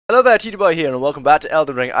Hello there, TDBoy here, and welcome back to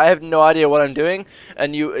Elden Ring. I have no idea what I'm doing,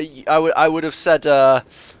 and I would have said, now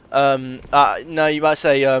you might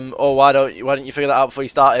say, oh, why don't you figure that out before you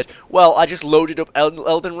started? Well, I just loaded up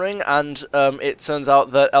Elden Ring, and it turns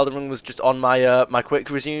out that Elden Ring was just on my my quick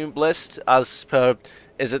resume list, as per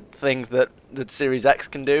is a thing that the Series X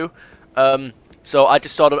can do. So I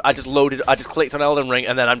just clicked on Elden Ring,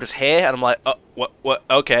 and then I'm just here, and I'm like, oh, what,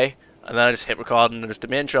 okay. And then I just hit record and just did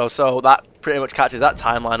my intro, so that pretty much catches that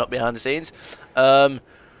timeline up behind the scenes.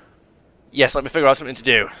 Yes, let me figure out something to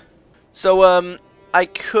do. So, I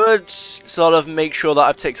could sort of make sure that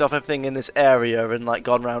I've ticked off everything in this area and like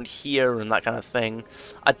gone around here and that kind of thing.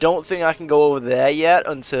 I don't think I can go over there yet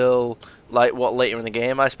until like later in the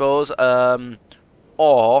game, I suppose.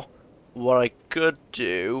 Or what I could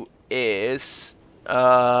do is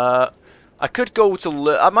I could go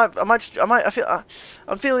to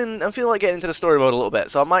I'm feeling like getting into the story mode a little bit,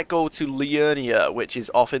 so I might go to Liurnia, which is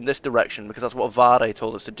off in this direction because that's what Varre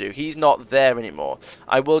told us to do. He's not there anymore.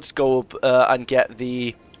 I will just go up and get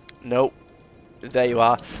the nope. There you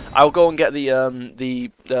are. I'll go and get the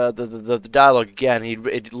dialogue again.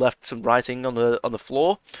 He'd left some writing on the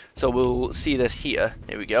floor, so we'll see this here.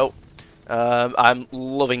 Here we go. I'm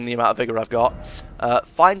loving the amount of vigor I've got.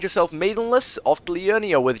 Find yourself maidenless, off to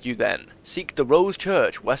Liurnia with you then. Seek the Rose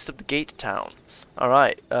Church west of the gate town.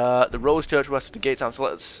 Alright, the Rose Church west of the gate town, so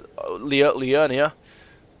let's... Liurnia.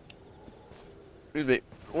 Excuse me.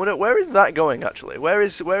 Where is that going, actually? Where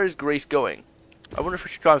is Grace going? I wonder if we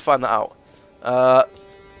should try and find that out.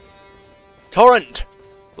 Torrent!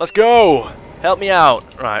 Let's go! Help me out!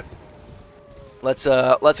 Right. Let's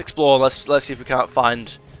explore, let's see if we can't find...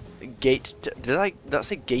 Did that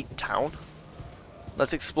say gate town?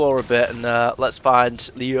 Let's explore a bit and let's find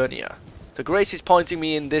Liurnia. So Grace is pointing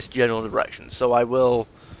me in this general direction, so I will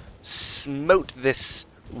smote this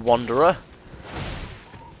wanderer.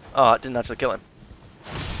 Oh, it didn't actually kill him.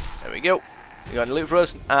 There we go. You got any loot for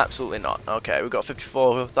us? Absolutely not. Okay, we've got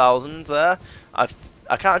 54,000 there. I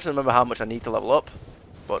can't actually remember how much I need to level up,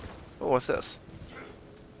 but oh, what's this?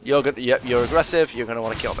 You're good. Yep, you're aggressive. You're gonna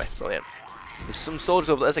want to kill me. Brilliant. There's some soldiers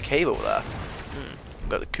over there. There's a cave over there. We've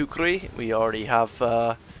got the kukri. We already have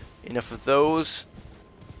enough of those.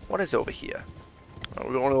 What is over here? Oh,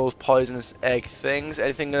 we've got one of those poisonous egg things.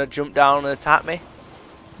 Anything gonna jump down and attack me?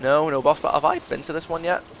 No, no boss battle. Have I been to this one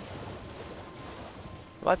yet?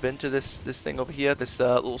 Have I been to this thing over here? This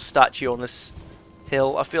little statue on this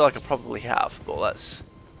hill? I feel like I probably have, but let's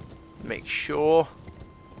make sure.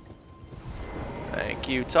 Thank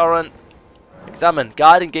you, Torrent. Examine.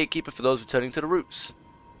 Guide and gatekeeper for those returning to the roots.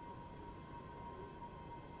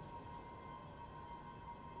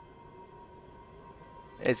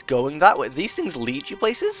 It's going that way. These things lead you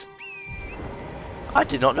places? I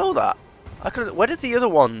did not know that. I could. Where did the other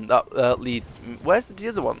one that lead? Where did the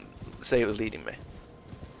other one say it was leading me?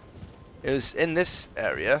 It was in this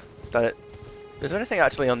area. Is there anything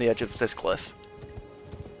actually on the edge of this cliff?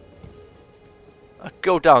 I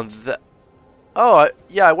go down there. Oh,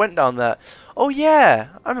 yeah, I went down there. Oh yeah,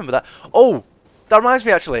 I remember that. Oh, that reminds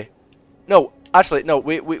me actually. No,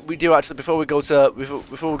 we do actually before we go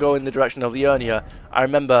in the direction of Liurnia. I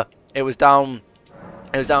remember it was down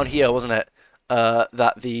here, wasn't it? I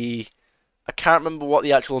can't remember what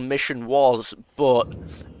the actual mission was, but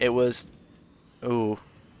it was. Ooh.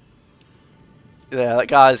 Yeah, that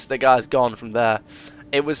guy's gone from there.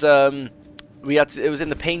 It was it was in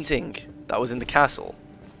the painting that was in the castle.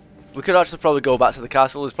 We could actually probably go back to the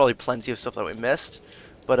castle. There's probably plenty of stuff that we missed.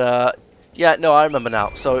 But yeah, no, I remember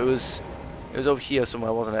now. So it was over here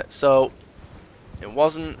somewhere, wasn't it? So it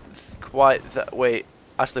wasn't quite that. Wait,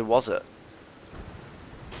 actually, was it?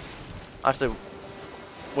 Actually,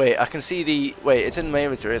 wait. I can see the. Wait, it's in my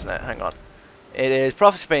inventory, isn't it? Hang on. It is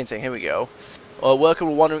prophecy painting. Here we go. A work of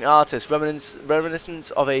a wandering artist,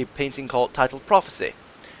 reminiscence of a painting titled Prophecy.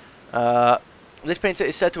 This painter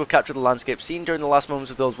is said to have captured the landscape seen during the last moments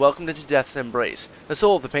of those welcomed into death's embrace. The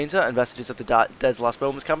soul of the painter and vestiges of the dead's last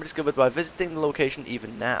moments can be discovered by visiting the location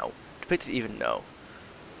even now. Depicted even now,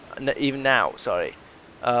 sorry.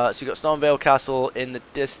 So you got Stormvale Castle in the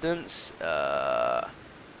distance. The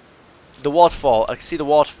waterfall, I can see the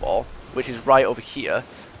waterfall, which is right over here.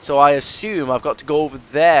 So I assume I've got to go over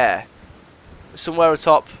there. Somewhere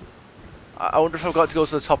atop. I wonder if I've got to go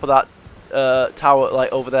to the top of that tower,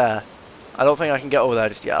 like over there. I don't think I can get over there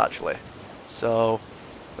just yet, actually. So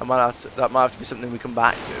that might have to be something we come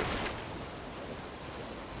back to.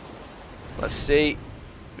 Let's see.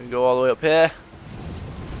 We can go all the way up here.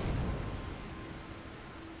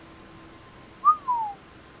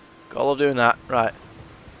 Gotta love doing that. Right.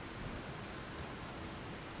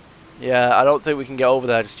 Yeah, I don't think we can get over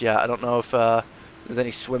there just yet. I don't know if there's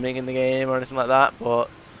any swimming in the game or anything like that, but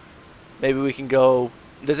maybe we can go.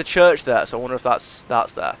 There's a church there, so I wonder if that's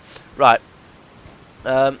there. Right.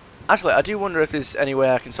 Actually, I do wonder if there's any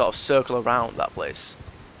way I can sort of circle around that place.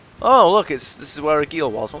 Oh, look, this is where Agil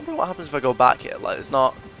was. I wonder what happens if I go back here. Like, it's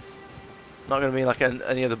not going to be like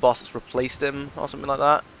any of the bosses replaced him or something like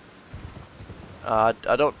that. I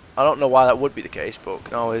don't know why that would be the case, but we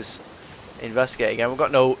can always investigate again. We've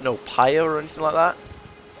got no pyre or anything like that.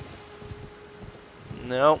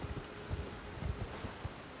 No.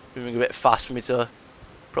 Moving a bit fast for me to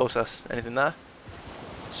process anything there.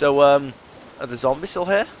 So, are the zombies still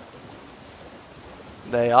here?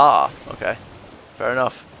 They are. Okay. Fair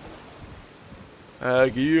enough.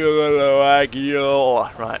 Agil.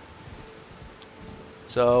 Right.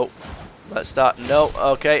 So, let's start. No.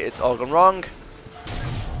 Okay, it's all gone wrong.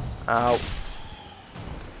 Ow.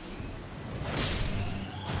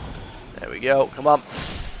 There we go. Come on.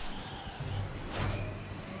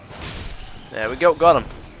 There we go. Got him.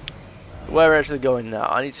 Where we're actually going now.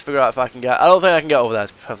 I need to figure out if I can get. I don't think I can get over there,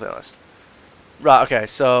 to be perfectly honest. Right. Okay.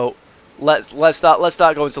 So let's start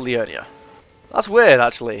going to Liurnia. That's weird,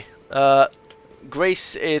 actually.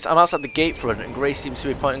 Grace is. I'm outside the gate front, and Grace seems to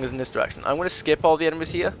be pointing us in this direction. I'm going to skip all the enemies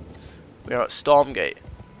here. We are at Stormgate.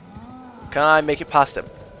 Can I make it past him?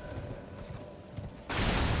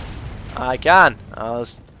 I can. I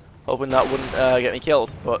was hoping that wouldn't get me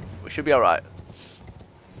killed, but we should be alright.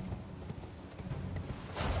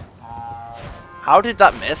 How did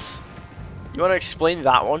that miss? You want to explain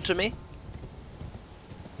that one to me?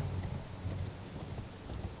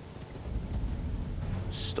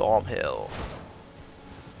 Stormhill.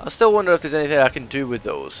 I still wonder if there's anything I can do with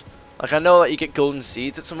those. Like, I know that you get golden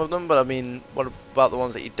seeds at some of them, but I mean, what about the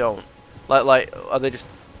ones that you don't? Like, are they just...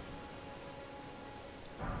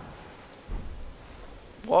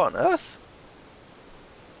 What on earth?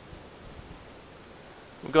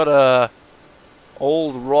 We've got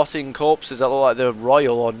old rotting corpses that look like they're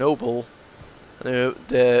royal or noble. And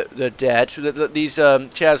they're dead. These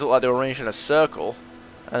chairs look like they're arranged in a circle,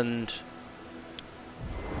 and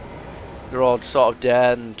they're all sort of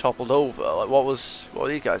dead and toppled over. Like, what are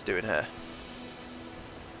these guys doing here?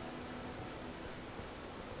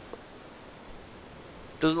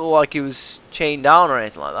 Doesn't look like he was chained down or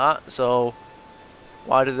anything like that. So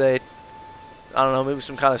why did they? I don't know. Maybe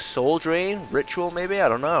some kind of soul drain ritual. Maybe, I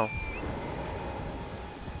don't know.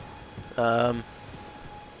 I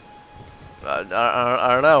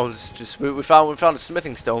don't know. It's just we found a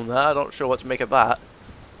smithing stone there. I'm not sure what to make of that.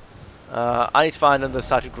 I need to find another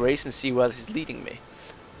side of Grace and see where this is leading me.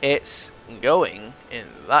 It's going in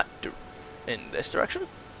this direction.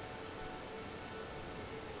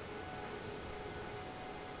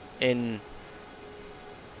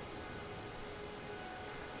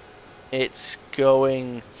 It's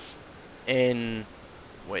going in.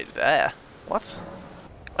 Wait, there. What?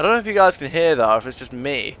 I don't know if you guys can hear that, or if it's just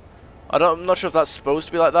me. I'm not sure if that's supposed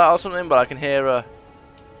to be like that or something, but I can hear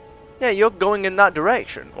yeah, you're going in that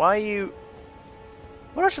direction. Why are you...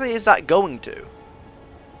 What actually is that going to?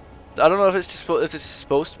 I don't know if it's just if it's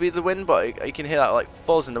supposed to be the wind, but you can hear that like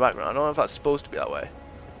fuzz in the background. I don't know if that's supposed to be that way.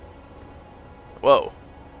 Whoa.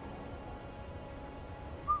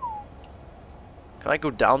 Can I go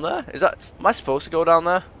down there? Am I supposed to go down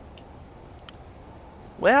there?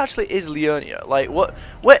 Where actually is Liurnia? Like, what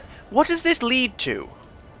does this lead to?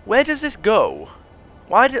 Where does this go?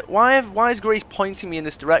 Why is Grace pointing me in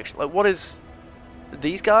this direction? Like, what is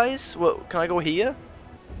these guys? What, can I go here?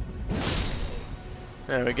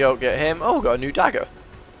 There we go. Get him. Oh, got a new dagger.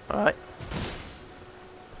 All right.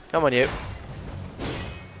 Come on, you.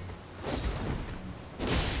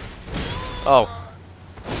 Oh.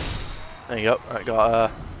 There you go. Alright,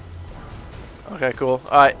 got okay, cool.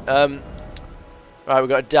 Alright, right, we've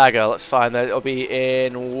got a dagger. Let's find that. It'll be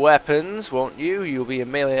in weapons, won't you? You'll be in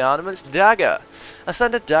melee armaments. Dagger. A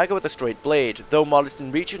standard dagger with a straight blade. Though modest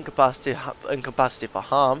in reach and capacity for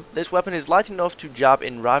harm, this weapon is light enough to jab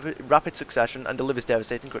in rapid succession and delivers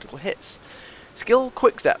devastating critical hits. Skill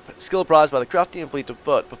Quickstep. Skill prized by the crafty and fleet of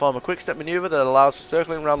foot. Perform a quickstep maneuver that allows for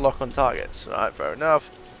circling around lock on targets. Alright, fair enough.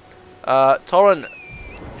 Torrent,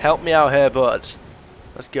 help me out here, bud.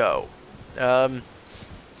 Let's go.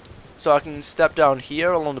 So I can step down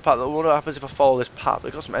here along the path. What happens if I follow this path?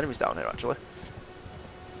 We've got some enemies down here, actually.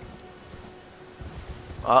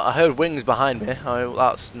 I heard wings behind me. Oh,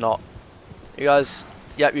 that's not... You guys...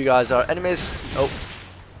 Yep, you guys are enemies. Oh.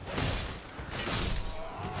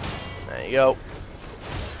 There you go.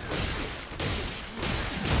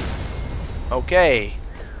 Okay.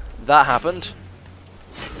 That happened.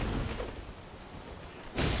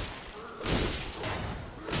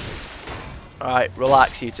 Alright,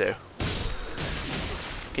 relax, you two.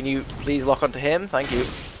 Can you please lock onto him? Thank you.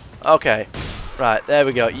 Okay. Right, there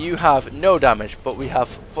we go. You have no damage, but we have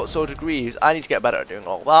foot soldier Greaves. I need to get better at doing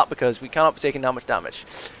all that because we cannot be taking that much damage.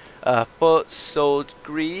 Foot soldier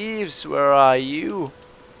Greaves, where are you?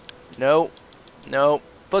 No. No.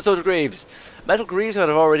 Foot soldier Greaves. Metal Greaves that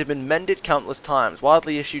have already been mended countless times,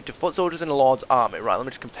 widely issued to foot soldiers in the Lord's army. Right, let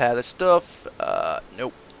me just compare this stuff.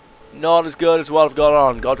 Nope. Not as good as what I've got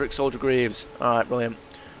on. Godric Soldier Greaves. Alright, brilliant.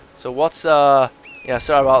 So what's, yeah,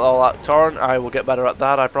 sorry about all that, Torrent. I will get better at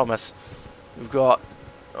that, I promise. We've got...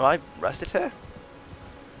 Oh, I rested here?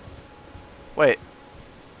 Wait.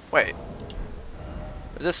 Wait.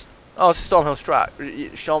 Is this... Oh, it's Stormhill Shack.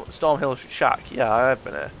 Stormhill Shack. Yeah, I've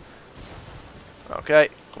been here. Okay,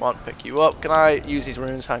 come on, pick you up. Can I use these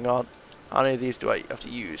runes? Hang on. How many of these do I have to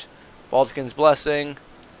use? Baldkin's Blessing.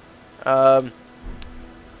 Apparently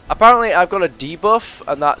I've got a debuff,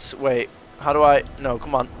 and that's... Wait, how do I... No,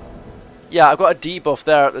 come on. Yeah, I've got a debuff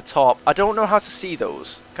there at the top. I don't know how to see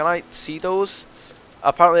those. Can I see those?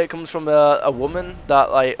 Apparently it comes from a woman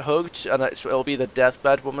that, like, hugged, and it'll be the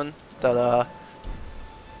deathbed woman that,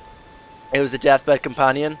 It was the deathbed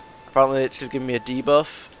companion. Apparently it's just giving me a debuff.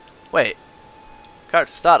 Wait.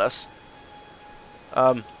 Character status?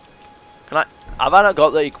 Can I... Have I not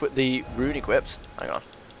got the rune equipped? Hang on.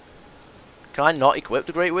 Can I not equip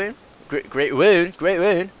the Great Wound? Great Wound? Great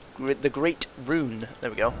Wound? The Great Rune. There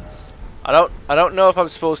we go. I don't know if I'm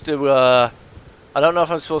supposed to, I don't know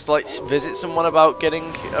if I'm supposed to, like, visit someone about getting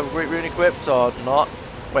a Great Rune equipped or not.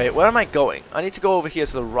 Wait, where am I going? I need to go over here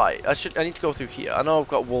to the right. I need to go through here. I know I've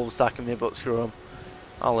got wolves attacking me, but screw them.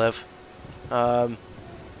 I'll live. I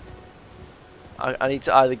need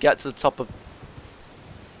to either get to the top of...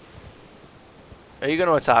 Are you going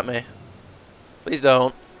to attack me? Please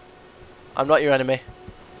don't. I'm not your enemy.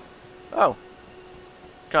 Oh.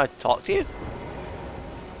 Can I talk to you?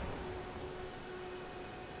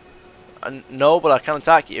 No, but I can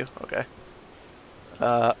attack you. Okay.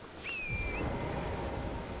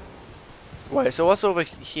 Wait, so what's over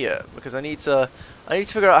here? Because I need to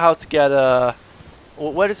figure out how to get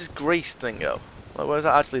where does this grace thing go? Like, where is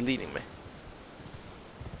that actually leading me?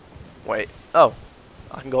 Wait. Oh.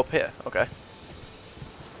 I can go up here. Okay.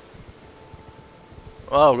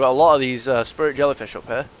 Oh, we've got a lot of these spirit jellyfish up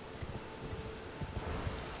here.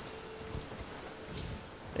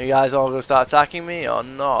 Are you guys all gonna start attacking me or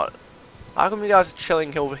not? How come you guys are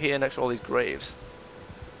chilling over here next to all these graves?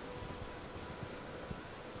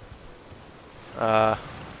 Oh,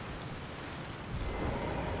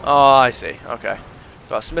 I see. Okay.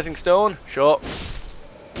 Got a smithing stone. Sure.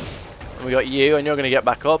 And we got you, and you're gonna get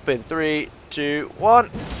back up in 3, 2, 1.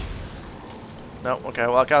 No. Okay.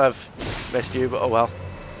 Well, I kind of missed you, but oh well.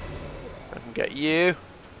 I can get you.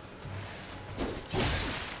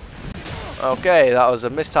 Okay, that was a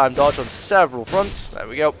mistimed dodge on several fronts. There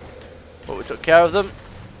we go. But we took care of them.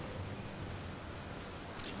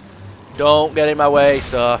 Don't get in my way,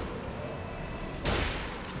 sir.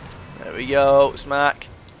 There we go. Smack.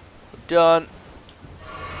 We're done.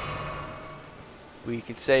 We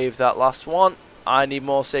can save that last one. I need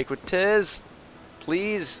more sacred tears.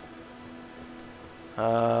 Please.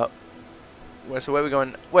 So where are we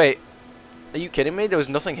going? Wait. Are you kidding me? There was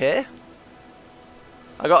nothing here?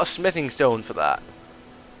 I got a smithing stone for that.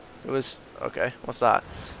 It was... Okay, what's that?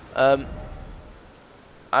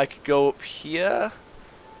 I could go up here.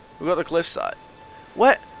 We've got the cliffside.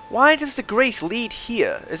 What? Why does the grace lead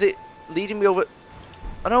here? Is it leading me over...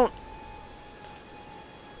 I don't...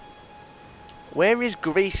 Where is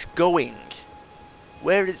grace going?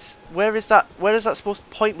 Where is that... Where is that supposed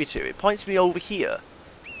to point me to? It points me over here.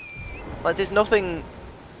 Like, there's nothing...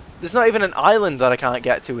 There's not even an island that I can't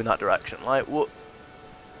get to in that direction. Like, what...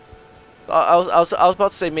 I was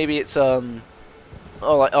about to say maybe it's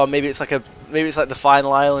maybe it's like the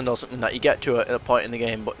final island or something that you get to at a point in the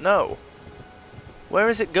game, but no. Where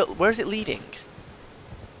is it leading?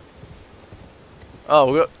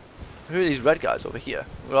 Oh, we got... Who are these red guys over here?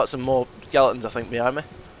 We got some more skeletons, I think, behind me.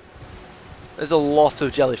 There's a lot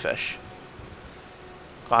of jellyfish.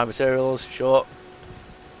 Fire materials, sure.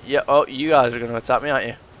 Yeah. Oh, you guys are going to attack me, aren't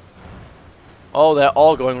you? Oh, they're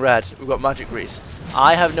all going red. We've got magic grease.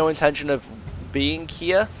 I have no intention of being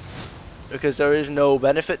here because there is no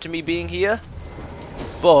benefit to me being here.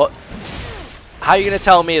 But how are you going to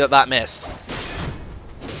tell me that that missed?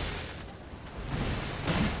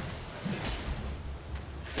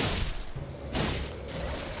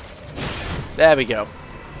 There we go.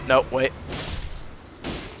 No, wait.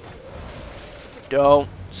 Don't.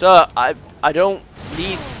 Sir, I don't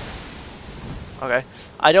need... Okay.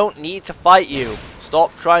 I don't need to fight you.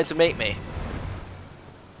 Stop trying to make me.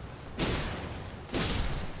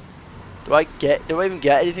 Do I even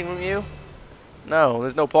get anything from you? No,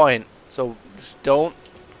 there's no point. So just don't.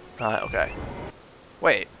 Right, okay.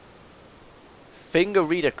 Wait. Finger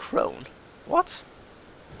reader crone? What?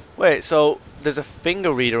 Wait, so there's a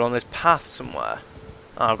finger reader on this path somewhere.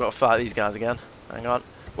 Oh, I've got to fight these guys again. Hang on.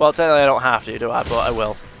 Well, technically I don't have to, do I? But I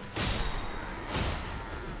will.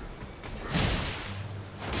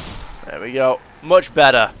 There we go. Much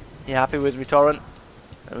better. You happy with me, Torrent?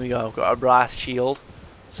 There we go. Got a brass shield.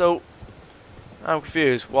 So, I'm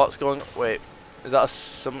confused. What's going on? Wait. Is that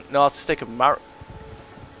no, it's a stick of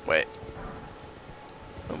Wait.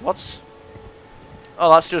 What's...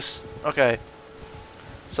 Oh, that's just... Okay.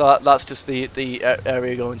 So that's just the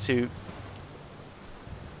area going to...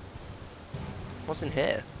 What's in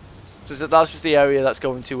here? So that's just the area that's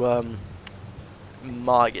going to,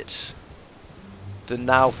 Margit. The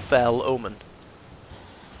now fell omen.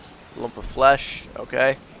 Lump of flesh.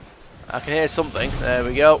 Okay. I can hear something. There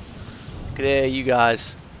we go. I can hear you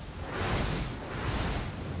guys.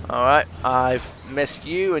 Alright. I've missed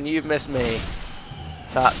you and you've missed me.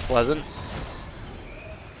 That's pleasant.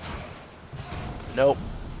 Nope.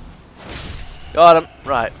 Got him.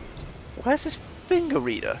 Right. Where's this finger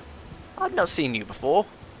reader? I've not seen you before.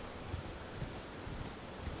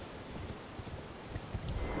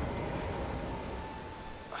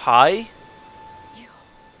 Hi? You.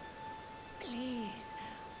 Please.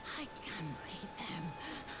 I can read them.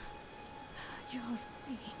 Your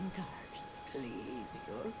fingers. Please,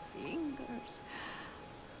 your fingers.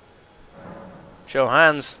 Show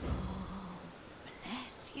hands. Oh,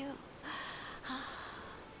 bless you.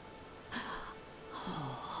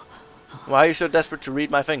 Why are you so desperate to read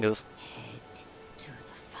my fingers? Head to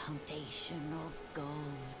the foundation of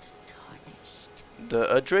gold tarnished. The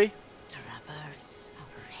Udry? Traverse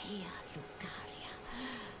Rea Lucaria,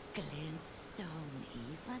 glintstone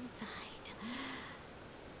eventide,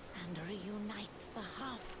 and reunite the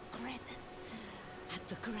half crescents at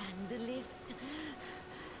the grand lift.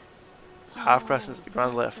 Half crescents at the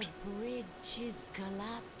grand lift. The bridge is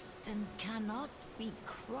collapsed and cannot be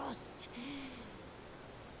crossed.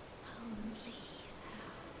 Only,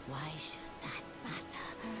 why should that matter?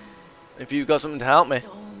 If you've got something to help me.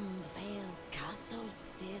 Stormvale Castle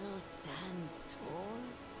still stands tall.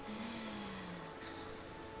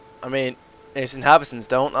 I mean, its inhabitants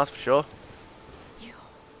don't, that's for sure. You.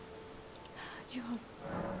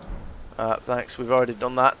 Thanks, we've already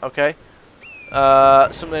done that, okay.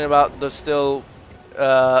 Something about the still...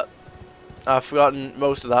 I've forgotten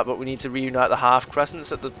most of that, but we need to reunite the half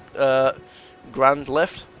crescents at the grand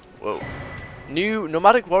lift. Whoa. New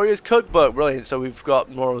Nomadic Warriors Cookbook, brilliant, so we've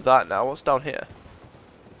got more of that now. What's down here?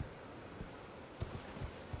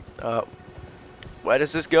 Where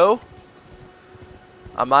does this go?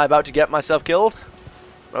 Am I about to get myself killed?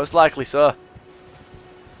 Most likely, sir.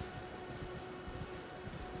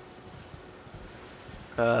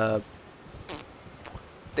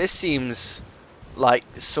 This seems like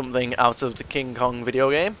something out of the King Kong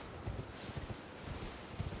video game.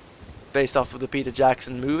 Based off of the Peter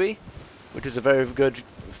Jackson movie, which is a very good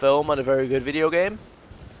film and a very good video game.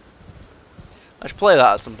 I should play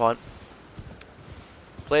that at some point.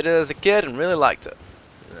 Played it as a kid and really liked it.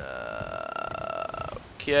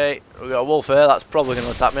 Okay, we've got a wolf here, that's probably going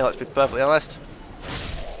to attack me, let's be perfectly honest.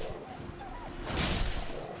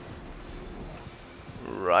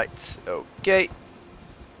 Right, okay.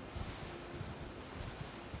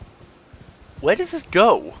 Where does this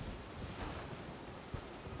go?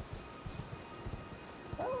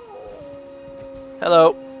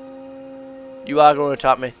 Hello. You are going to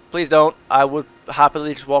attack me. Please don't. I would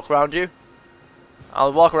happily just walk around you.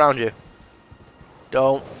 I'll walk around you.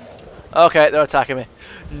 Don't. Okay, they're attacking me.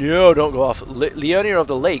 No, don't go off. Liurnia of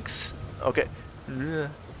the Lakes. Okay.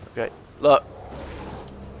 Okay, look.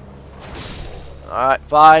 Alright,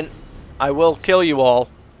 fine. I will kill you all.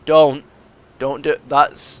 Don't. Don't do it.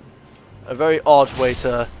 That's a very odd way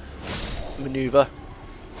to maneuver.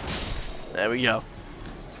 There we go.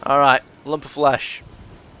 Alright. Lump of flesh.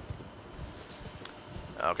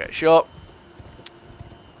 Okay, sure.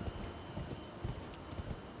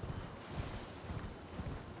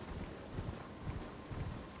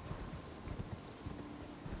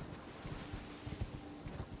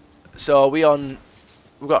 So we've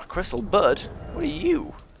got a crystal bud. What are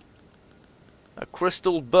you? A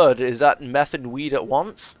crystal bud, is that meth and weed at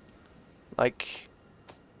once? Like,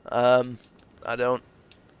 I don't.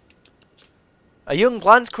 A young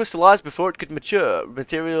plant crystallized before it could mature.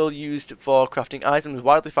 Material used for crafting items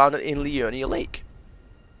widely found in Liurnia Lake.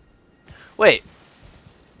 Wait.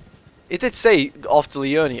 It did say off to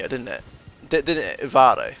Liurnia, didn't it? Didn't it?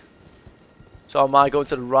 Varre. So am I going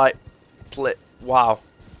to the right place? Wow.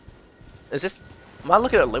 Is this... Am I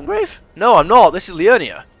looking at Limgrave? No, I'm not. This is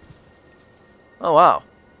Liurnia. Oh, wow.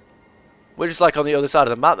 We're just like on the other side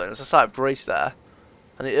of the map then. There's a site of Brace there.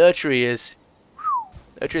 And the Erdtree is...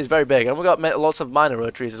 Erdtree is very big. And we've got lots of minor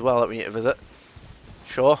Erdtrees as well that we need to visit.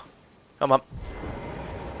 Sure. Come on.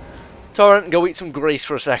 Torrent, go eat some grease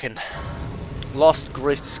for a second. Lost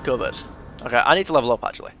grease discovered. Okay, I need to level up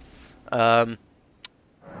actually. Oh,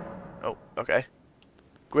 okay.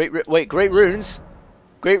 Great runes.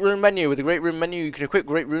 Great rune menu. With the great rune menu, you can equip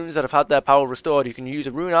great runes that have had their power restored. You can use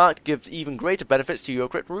a rune arc to give even greater benefits to your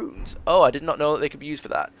equipped runes. Oh, I did not know that they could be used for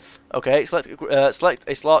that. Okay, select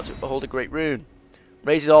a slot to hold a great rune.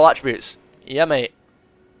 Raises all attributes. Yeah, mate.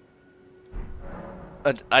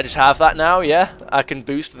 And I just have that now, yeah? I can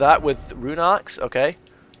boost that with rune arcs, okay.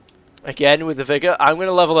 Again, with the vigor. I'm going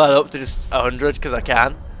to level that up to just 100 because I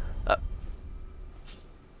can.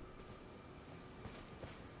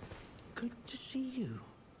 Good to see you,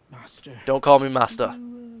 Master. Don't call me Master. Do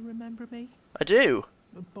you remember me? I do.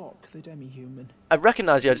 Bok, the demi-human. I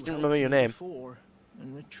recognise you, I just didn't remember your helped me name. before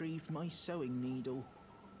and retrieved my sewing needle.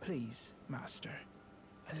 Please, Master,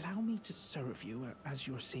 allow me to serve you as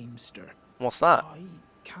your seamster. What's that? I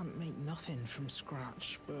can't make nothing from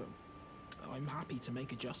scratch, but I'm happy to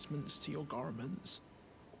make adjustments to your garments.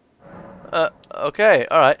 Okay,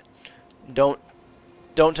 alright. Don't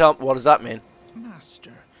tell... What does that mean?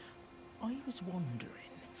 Master, I was wondering,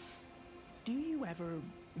 do you ever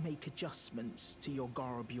make adjustments to your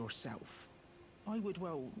garb yourself? I would,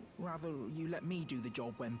 well, rather you let me do the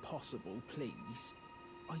job when possible, please.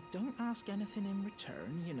 I don't ask anything in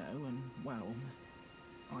return, you know, and, well,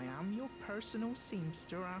 I am your personal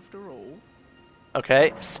seamster after all.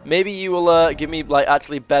 Okay, maybe you will give me like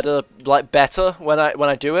actually better when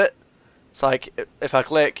I do it. It's like if I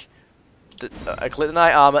click the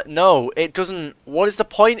knight armor. No, it doesn't. What is the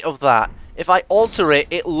point of that? If I alter it,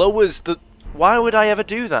 it lowers the. Why would I ever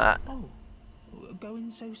do that? Oh,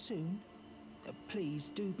 going so soon? Please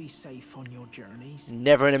do be safe on your journeys.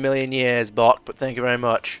 Never in a million years, Bok. But thank you very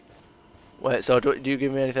much. Wait, so do you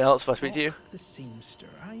give me anything else if I speak to you? The seamster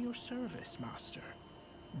at your service, Master.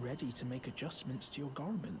 Ready to make adjustments to your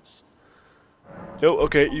garments. No,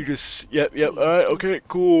 okay, you just... Yep, alright, okay,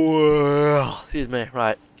 cool. Excuse me,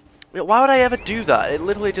 right. Why would I ever do that? It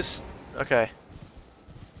literally just... Okay.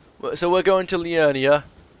 So we're going to Liurnia.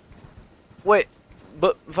 Wait,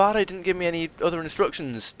 but Varre didn't give me any other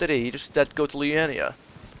instructions, did he? He just said go to Liurnia.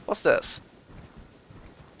 What's this?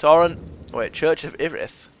 Torrent. Wait, Church of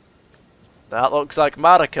Irith. That looks like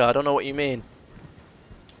Marika, I don't know what you mean.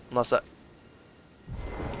 Unless that...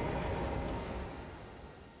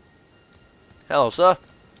 Hello, sir.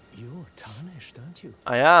 You're tarnished, aren't you?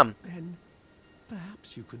 I am. Then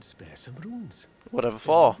perhaps you could spare some runes. Whatever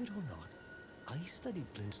for. Believe it or not, I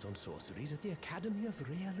studied glintstone sorceries at the Academy of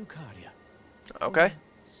Rea Lucaria. Okay. For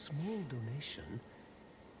a small donation,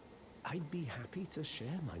 I'd be happy to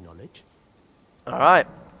share my knowledge. Alright.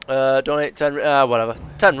 Donate 10, whatever.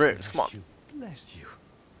 10 runes, come on. Bless you.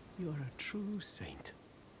 You're a true saint.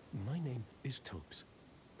 My name is Topes.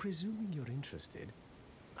 Presuming you're interested,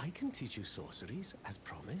 I can teach you sorceries, as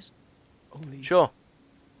promised. Only Sure.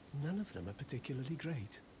 none of them are particularly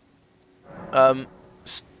great.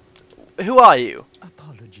 Who are you?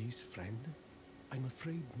 Apologies, friend. I'm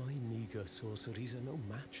afraid my meager sorceries are no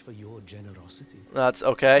match for your generosity. That's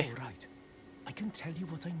okay. All right. I can tell you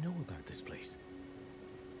what I know about this place.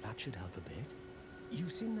 That should help a bit.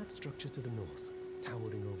 You've seen that structure to the north,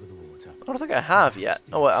 towering over the water. I don't think I have yet. That's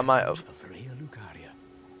the Oh wait, I might have. Academy of Rea Lucaria,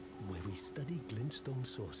 where we study glintstone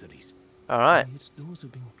sorceries. Alright. Only its doors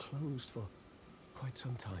have been closed for quite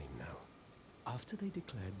some time now. After they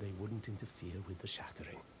declared they wouldn't interfere with the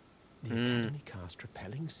shattering, the Academy cast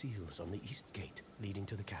repelling seals on the east gate leading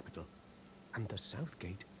to the capital, and the south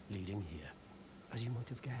gate leading here. As you might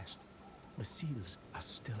have guessed, the seals are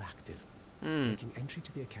still active, making entry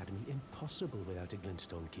to the Academy impossible without a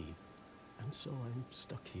glintstone key. And so I'm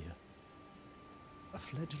stuck here. A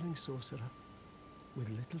fledgling sorcerer with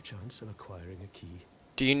little chance of acquiring a key.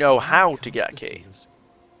 Do you know how to Cast get a the key? seals,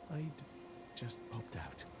 I'd just popped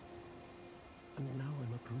out. And now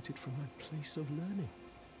I'm uprooted from my place of learning.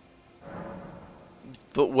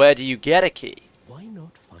 But where do you get a key? Why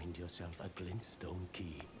not find yourself a glintstone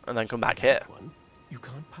key? And then come back here. Without one, you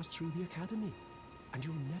can't pass through the academy, and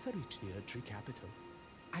you'll never reach the Erdtree capital.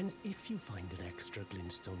 And if you find an extra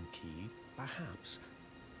glintstone key, perhaps,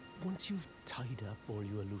 once you've tied up all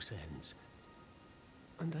your loose ends,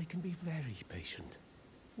 and I can be very patient,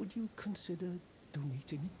 would you consider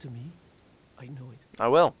donating it to me? I know it. I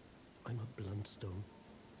will. I'm a bluntstone.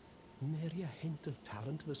 Nary a hint of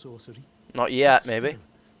talent for sorcery. Not yet, But maybe.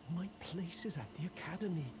 still, my place is at the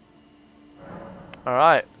academy.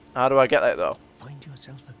 Alright. How do I get that, though? Find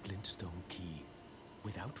yourself a glintstone key.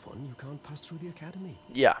 Without one, you can't pass through the academy.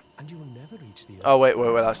 Yeah. And you will never reach the... Oh, wait,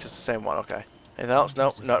 that's just the same one, okay. Anything else?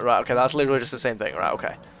 No, right, okay, that's literally just the same thing, right,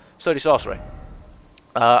 okay. Study sorcery.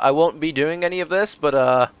 I won't be doing any of this,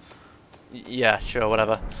 but, yeah, sure,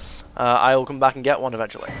 whatever. I will come back and get one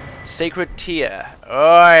eventually. Sacred Tear.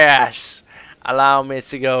 Oh, yes! Allow me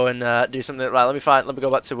to go and, do something. Right, let me go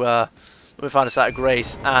back to, let me find a site of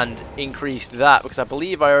grace and increase that, because I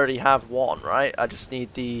believe I already have one, right? I just need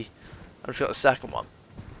I've just got the second one.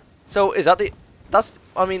 So, is that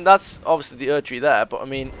I mean, that's obviously the Erd Tree there, but I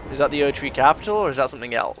mean, is that the Erd Tree capital, or is that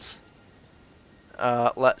something else?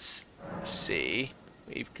 Let's see.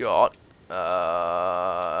 We've got,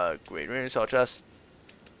 green rune, sword chest.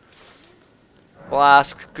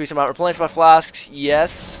 Flasks, increase amount replenished by flasks,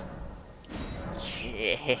 yes.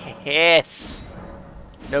 Yes!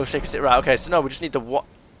 No secrets, right, okay, so no, we just need the what?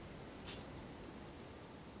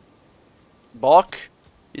 Bok?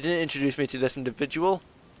 You didn't introduce me to this individual?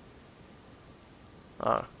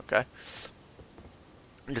 Oh, okay.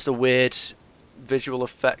 Just a weird visual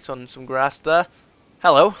effect on some grass there.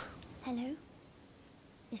 Hello. Hello?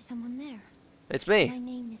 Is someone there? It's me. My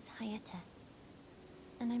name is Hayata,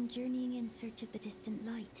 and I'm journeying in search of the distant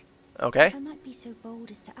light. Okay. If I might be so bold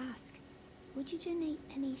as to ask, would you donate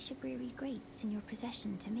any Shabriri grapes in your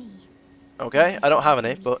possession to me? Okay, I don't have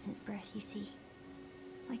any, but... Since birth, you see.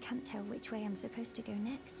 I can't tell which way I'm supposed to go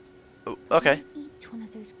next. Oh, okay. When I eat one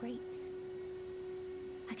of those grapes,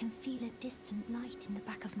 I can feel a distant light in the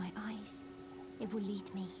back of my eyes. It will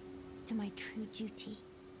lead me to my true duty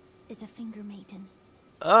as a finger maiden.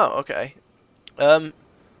 Oh, okay.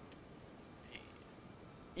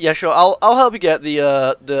 Yeah, sure. I'll help you get the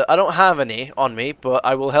I don't have any on me, but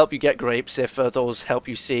I will help you get grapes if those help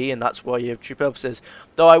you see, and that's why you have true purposes.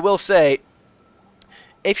 Though I will say,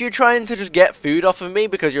 if you're trying to just get food off of me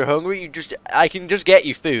because you're hungry, I can just get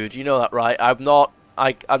you food. You know that, right? I'm not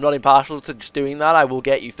impartial to just doing that. I will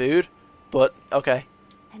get you food, but okay.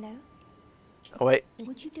 Hello? Oh wait.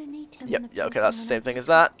 Would you donate him? Yep. Yeah. Okay. That's the same thing as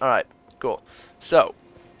that. All right. Cool. So,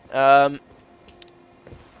 right.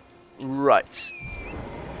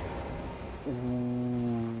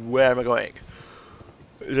 Where am I going?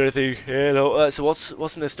 Is there anything here? No. So what's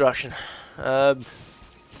in this direction?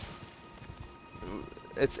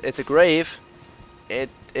 It's a grave. It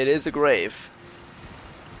is a grave,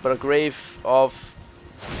 but a grave of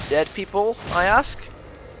dead people, I ask.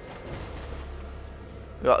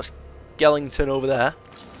 We got a skeleton over there.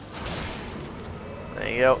 There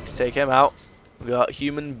you go. Let's take him out. We got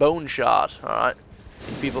human bone shard. All right.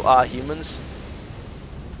 These people are humans.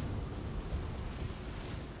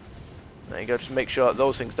 There you go. Just make sure that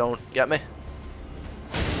those things don't get me.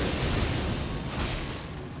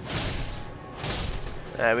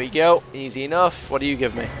 There we go. Easy enough. What do you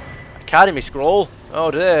give me? Academy scroll.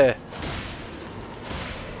 Oh dear.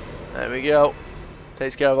 There we go.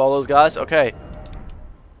 Takes care of all those guys. Okay.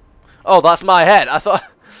 Oh, that's my head. I thought.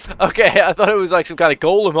 Okay, I thought it was like some kind of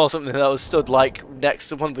golem or something that was stood like next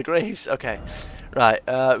to one of the graves. Okay. Right.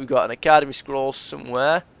 We've got an academy scroll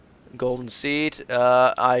somewhere. Golden seed.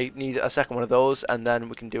 I need a second one of those, and then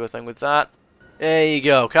we can do a thing with that. There you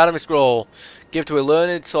go. Academy scroll. Give to a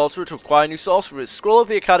learned sorcerer to acquire new sorcerers. Scroll of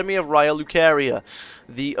the Academy of Raya Lucaria.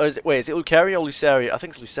 Is it Lucaria or Lucaria? I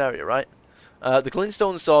think it's Lucaria, right? The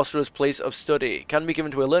Glintstone Sorcerer's place of study. Can be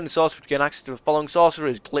given to a learned sorcerer to gain access to the following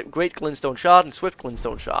sorcerers. Great Glintstone Shard and Swift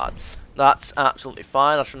Glintstone Shard. That's absolutely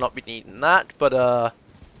fine. I should not be needing that, but,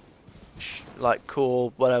 like,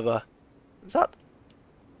 cool, whatever. Is that?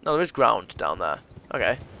 No, there is ground down there.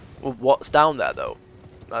 Okay. Well, what's down there, though?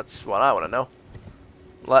 That's what I want to know.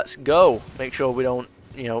 Let's go. Make sure we don't,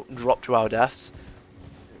 you know, drop to our deaths.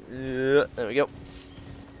 There we go.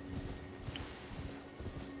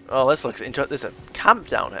 Oh, this looks interesting. There's a camp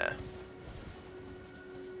down here.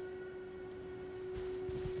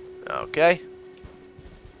 Okay.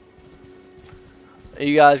 Are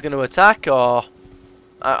you guys going to attack, or...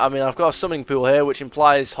 I mean, I've got a summoning pool here, which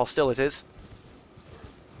implies hostilities.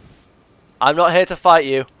 I'm not here to fight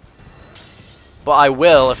you. But I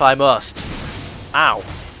will if I must. Ow.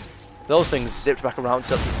 Those things zipped back around.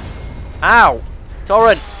 So ow!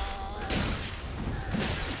 Torrent!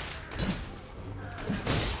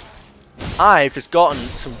 I've just gotten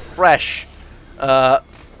some fresh... I've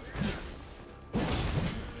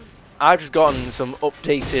just gotten some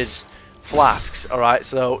updated flasks, alright?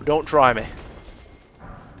 So don't try me.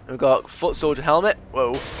 We've got foot soldier helmet.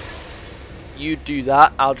 Whoa. You do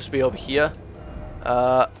that. I'll just be over here.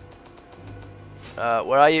 Where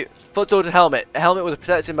are you? Foot soldier helmet. A helmet with a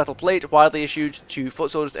protective metal plate widely issued to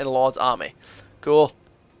foot soldiers in a lord's army. Cool.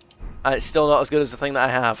 And it's still not as good as the thing that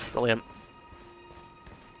I have. Brilliant.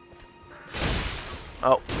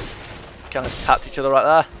 Oh. Kind of tapped each other right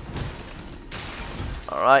there.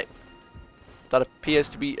 Alright. That appears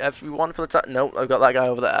to be everyone for the time. No, I've got that guy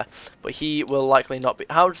over there. But he will likely not be.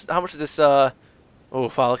 How much is this, Oh,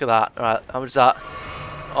 wow, look at that. Alright, how much is that?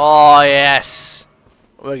 Oh, yes!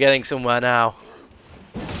 We're getting somewhere now.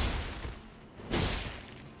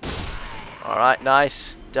 Alright,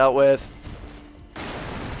 nice. Dealt with.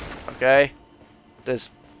 Okay. There's...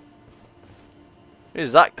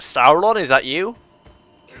 Is that Sauron? Is that you?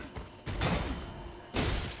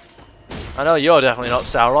 I know you're definitely not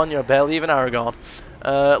Sauron. You're barely even Aragorn.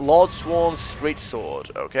 Lord Sworn's Straight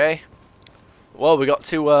Sword. Okay. Well, we got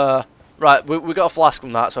two... Right, we got a flask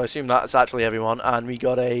from that, so I assume that's actually everyone. And we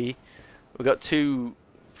got 2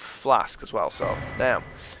 flasks as well, so damn.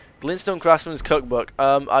 Glintstone Craftsman's Cookbook.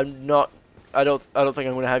 I don't think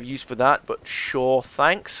I'm gonna have use for that, but sure,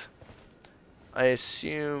 thanks. I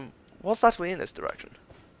assume what's actually in this direction?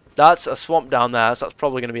 That's a swamp down there, so that's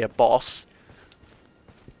probably gonna be a boss.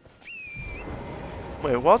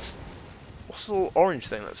 Wait, what's the little orange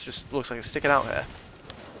thing that just looks like it's sticking out here?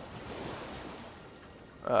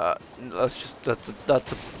 That's just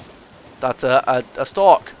that's a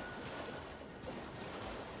stalk.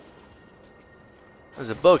 There's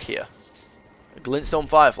a bug here. A glintstone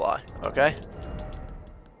firefly. Okay.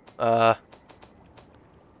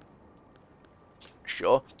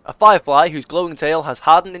 Sure. A firefly whose glowing tail has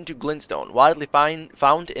hardened into glintstone, widely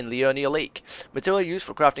found in Liurnia Lake. Material used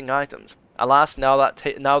for crafting items. Alas, now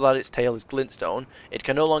that its tail is glintstone, it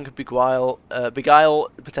can no longer beguile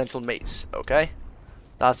potential mates. Okay.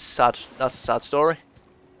 That's sad. That's a sad story.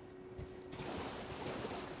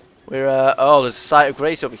 We're oh, there's a site of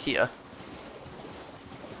grace over here.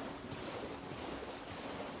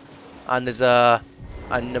 And there's a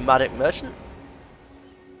nomadic merchant.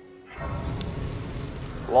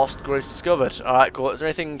 Lost grace discovered. Alright, cool. Is there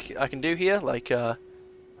anything I can do here? Like,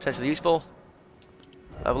 potentially useful?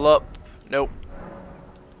 Level up. Nope.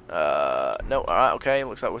 No. Alright, okay.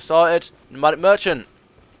 Looks like we're sorted. Nomadic merchant.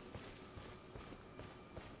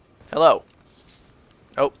 Hello.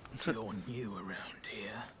 Oh. You're new around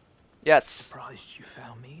here. Yes. Surprised you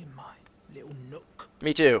found me in my little nook.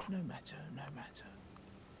 Me too. No matter, no matter.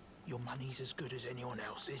 Your money's as good as anyone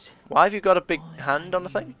else's. Why have you got a big Why hand on the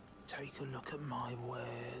don't thing? you take a look at my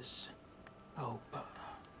wares. Oh, but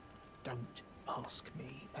don't ask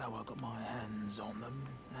me how I got my hands on them,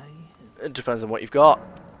 eh? It depends on what you've got.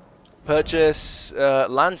 Purchase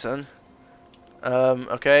lantern.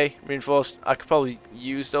 Okay, reinforced. I could probably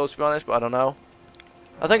use those to be honest, but I don't know.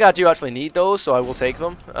 I think I do actually need those, so I will take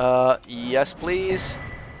them. Yes, please.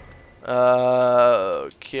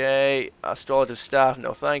 Okay. Astrologer's staff.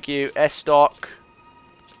 No, thank you. S-stock.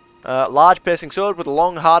 Large piercing sword with a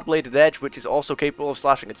long hard-bladed edge, which is also capable of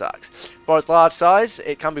slashing attacks. For its large size,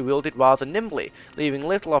 it can be wielded rather nimbly, leaving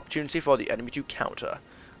little opportunity for the enemy to counter.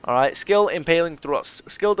 Alright, skill impaling thrust.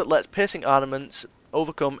 Skill that lets piercing ornaments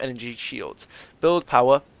overcome energy shields. Build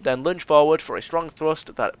power, then lunge forward for a strong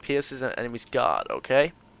thrust that pierces an enemy's guard.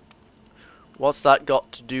 Okay. What's that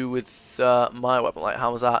got to do with my weapon? Like,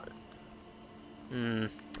 how was that? I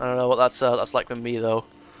don't know what that's like for me though.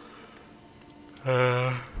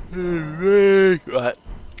 Right.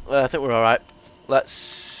 I think we're alright.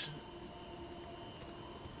 Let's...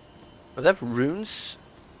 Are there runes?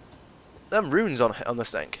 There are runes on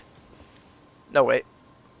this thing. No, wait.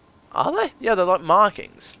 Are they? Yeah, they're like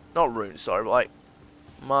markings. Not runes, sorry, but like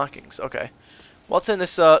markings. Okay. What's in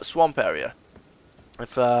this swamp area?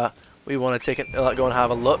 If we want to take it, go and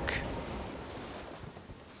have a look.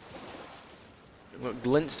 We've got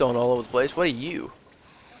glintstone all over the place. What are you?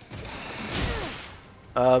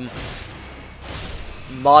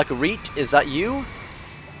 Marguerite, is that you?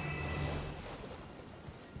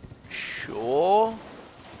 Sure.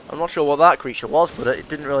 I'm not sure what that creature was, but it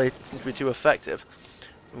didn't really seem to be too effective.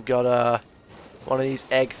 We've got one of these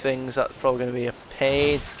egg things that's probably going to be a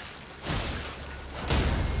pain.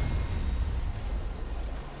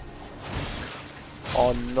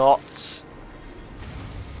 Or not.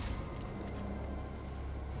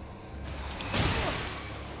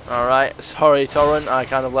 Alright, sorry Torrent, I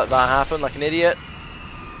kind of let that happen like an idiot.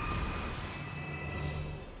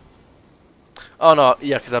 Oh no,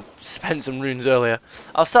 yeah, because I spent some runes earlier.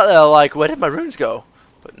 I was sat there like, where did my runes go?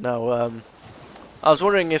 But no, I was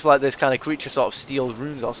wondering if like this kind of creature sort of steals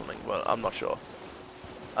runes or something, but I'm not sure.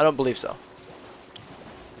 I don't believe so.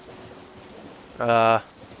 Oh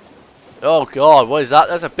god, what is that?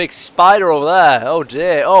 There's a big spider over there. Oh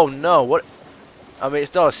dear, oh no, what? I mean,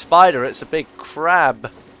 it's not a spider, it's a big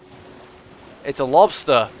crab. It's a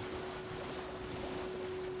lobster.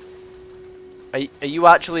 Are you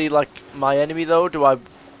actually like my enemy though? Do I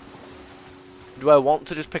want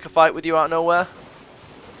to just pick a fight with you out of nowhere?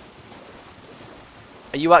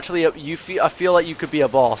 Are you actually I feel like you could be a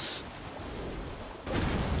boss.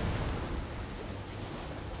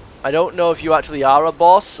 I don't know if you actually are a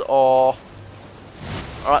boss or...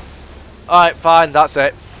 Alright. Alright, fine, that's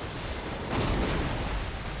it.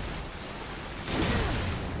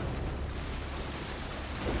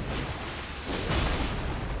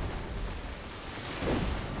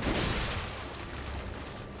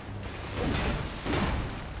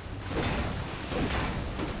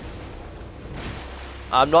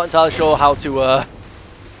 I'm not entirely sure how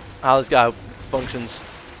this guy functions.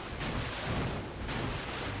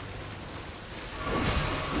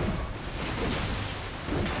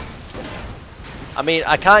 I mean,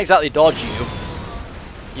 I can't exactly dodge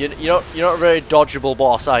you. You're not a very dodgeable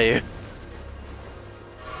boss, are you?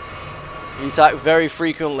 You attack very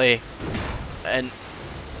frequently, and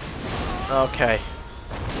okay.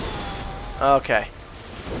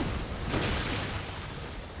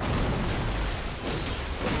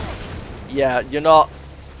 Yeah, you're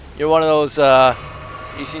one of those,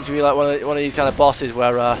 you seem to be like one of these kind of bosses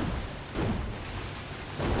where, alright,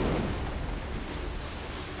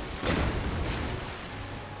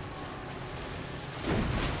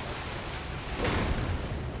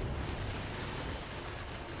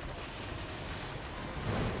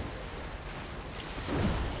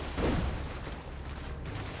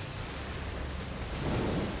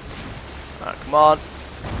 come on.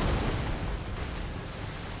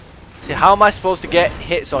 See, how am I supposed to get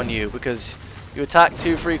hits on you? Because you attack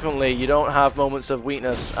too frequently, you don't have moments of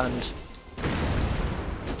weakness, and...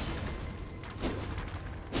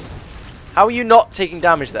 How are you not taking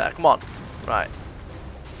damage there? Come on. Right.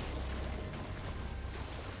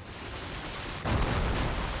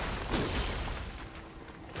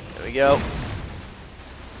 There we go.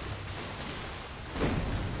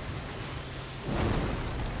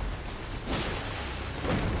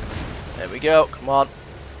 There we go, come on.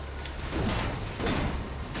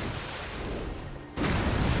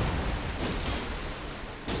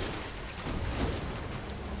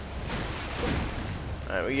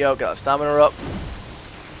 There we go, got stamina up.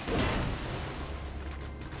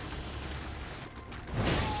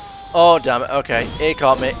 Oh damn it, okay. It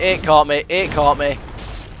caught me, it caught me, it caught me.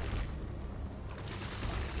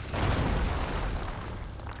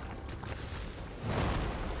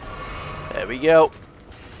 There we go.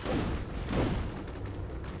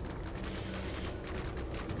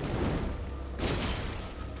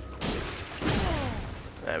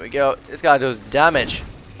 There we go. This guy does damage.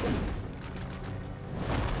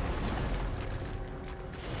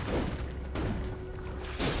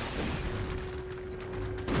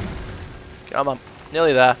 Come on,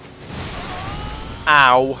 nearly there.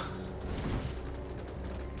 Ow.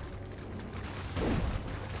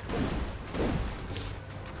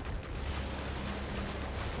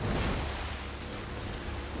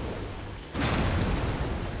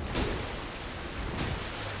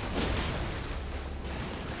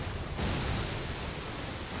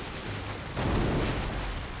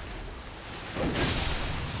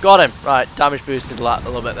 Got him. Right, damage boosted a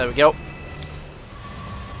little bit. There we go.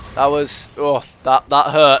 That was, oh, that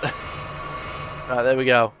hurt. Right, there we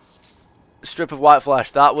go. Strip of white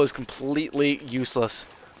flesh. That was completely useless,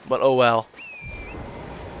 but oh well.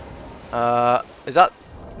 Is that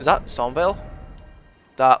Stormveil?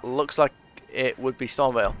 That looks like it would be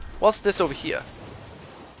Stormveil. What's this over here?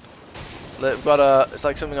 We've got it's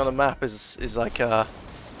like something on the map is like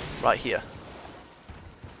right here.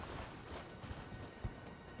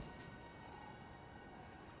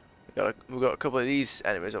 We've got a couple of these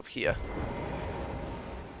enemies over here.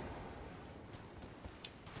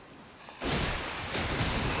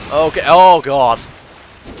 Okay. Oh god.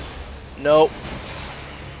 Nope.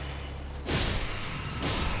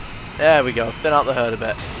 There we go. Thin out the herd a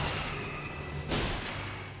bit.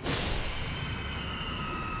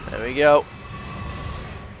 There we go.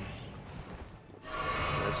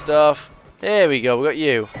 Good stuff. There we go. We got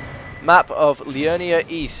you. Map of Liurnia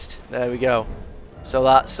East. There we go. So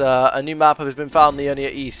that's a new map has been found, Liurnia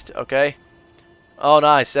East. Okay. Oh,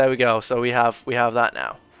 nice. There we go. So we have that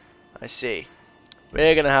now. I see.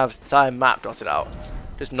 We're gonna have the entire map dotted out,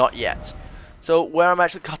 just not yet. So where I'm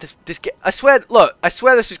actually, God, this I swear, look, I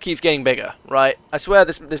swear this just keeps getting bigger, right? I swear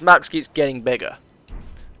this map just keeps getting bigger.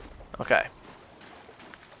 Okay.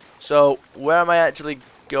 So where am I actually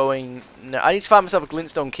going now? I need to find myself a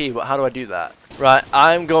glintstone key, but how do I do that? Right,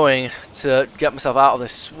 I'm going to get myself out of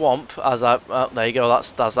this swamp. As there you go.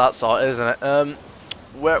 That's that sort, isn't it?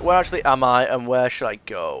 Where actually am I, and where should I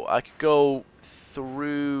go? I could go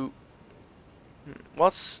through.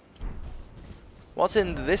 What's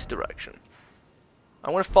in this direction?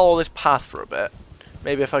 I'm gonna follow this path for a bit.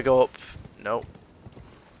 Maybe if I go up. Nope.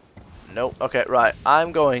 Nope. Okay, right.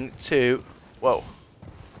 I'm going to. Whoa.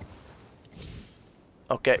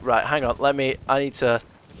 Okay, right. Hang on. I need to.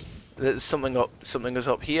 There's something up. Something is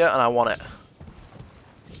up here, and I want it.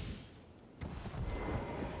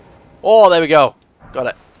 Oh, there we go. Got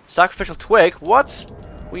it. Sacrificial twig. What?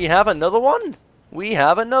 We have another one. We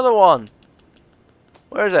have another one.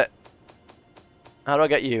 Where is it? How do I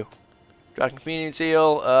get you? Dragon Communion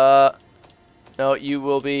Seal. No, you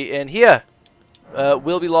will be in here.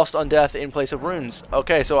 Will be lost on death in place of runes.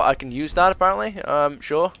 Okay, so I can use that apparently.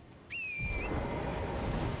 Sure.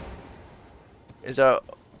 Is there?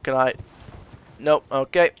 Can I? Nope.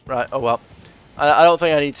 Okay. Right. Oh well. I don't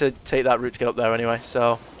think I need to take that route to get up there anyway.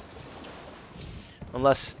 So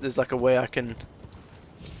unless there's like a way I can.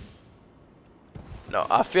 No,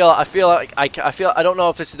 I feel like I don't know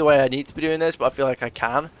if this is the way I need to be doing this, but I feel like I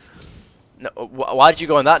can. No, why did you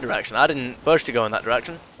go in that direction? I didn't push to go in that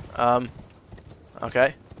direction.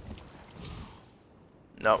 Okay.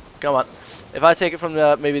 No, come on. If I take it from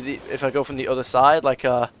the if I go from the other side, like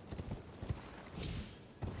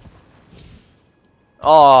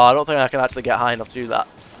Oh, I don't think I can actually get high enough to do that.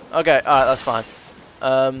 Okay, all right, that's fine.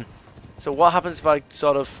 So what happens if I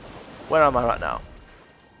sort of? Where am I right now?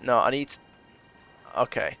 No, I need.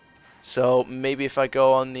 Okay, so maybe if I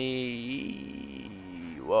go on the.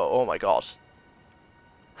 Whoa! Oh my God!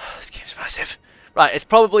 This game's massive. Right, it's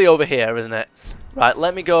probably over here, isn't it? Right,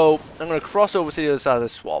 let me go. I'm gonna cross over to the other side of the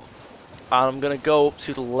swamp, and I'm gonna go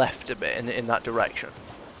to the left a bit in that direction.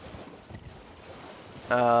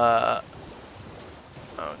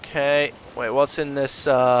 Okay. Wait, what's in this?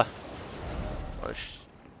 Let's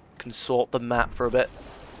consult the map for a bit.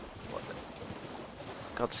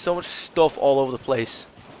 Got so much stuff all over the place.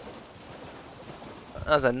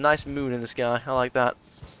 There's a nice moon in the sky. I like that.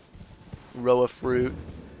 Row of fruit.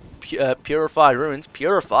 Purified ruins.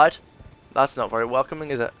 Purified? That's not very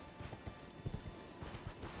welcoming, is it?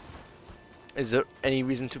 Is there any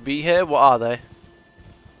reason to be here? What are they?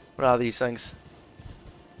 What are these things?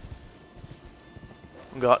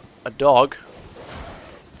 We've got a dog.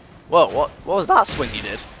 Whoa, what was that swing you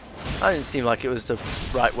did? That didn't seem like it was the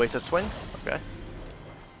right way to swing. Okay.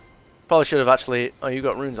 Probably should have actually... Oh, you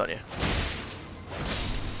got runes on you.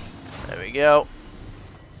 There we go.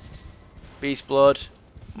 Beast blood.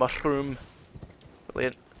 Mushroom.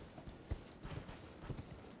 Brilliant.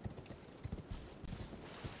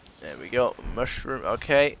 There we go. Mushroom.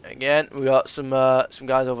 Okay. Again, we got some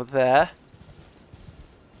guys over there.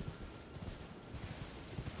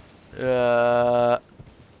 I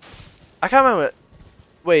can't remember.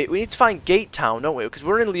 Wait, we need to find Gate Town, don't we? Because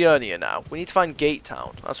we're in Liurnia now. We need to find Gate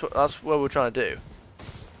Town. That's what we're trying to do.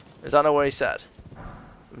 Is that not what he said?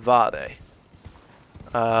 Varre.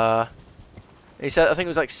 He said, I think it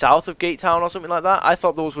was like south of Gate Town or something like that. I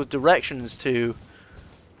thought those were directions to.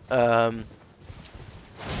 Okay,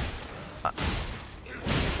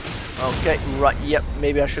 right. Yep.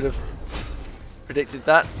 Maybe I should have predicted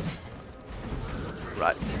that.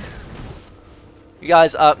 Right. You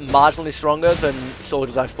guys are marginally stronger than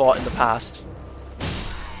soldiers I've fought in the past.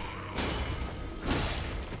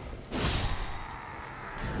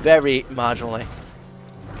 Very marginally.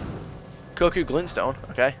 Koku Glintstone,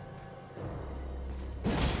 okay.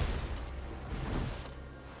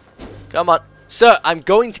 Come on. Sir, I'm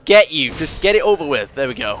going to get you. Just get it over with. There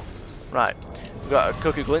we go. Right. We've got a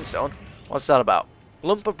Koku Glintstone. What's that about?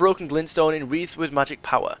 Lump of broken glintstone enwreathed with magic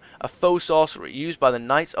power. A faux sorcery used by the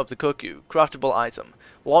Knights of the Koku. Craftable item.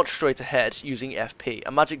 Launch straight ahead using FP.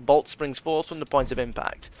 A magic bolt springs forth from the point of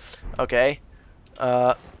impact. Okay.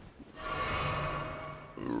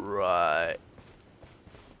 Right.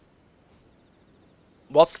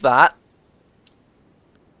 What's that?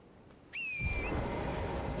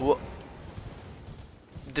 What?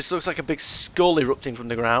 This looks like a big skull erupting from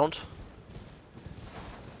the ground.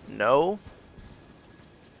 No.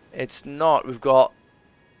 It's not. We've got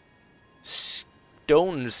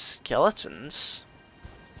stone skeletons.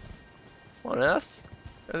 What on earth?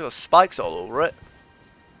 There's got spikes all over it.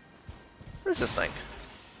 What is this thing?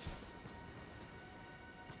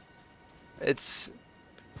 It's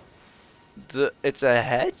a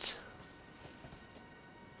head?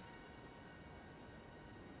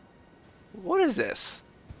 What is this?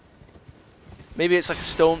 Maybe it's like a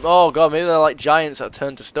stone. Oh god, maybe they're like giants that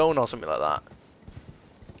turn to stone or something like that.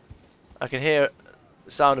 I can hear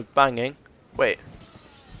the sound of banging. Wait.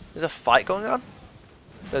 There's a fight going on?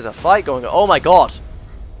 There's a fight going on. Oh my god!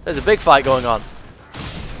 There's a big fight going on.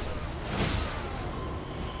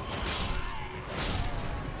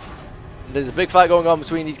 There's a big fight going on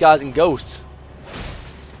between these guys and ghosts.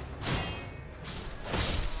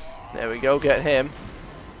 There we go, get him.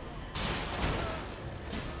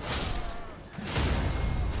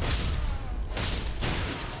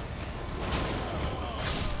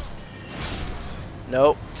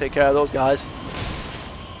 Nope, take care of those guys.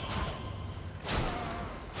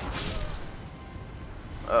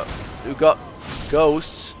 We've got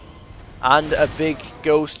ghosts and a big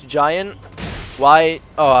ghost giant. Why?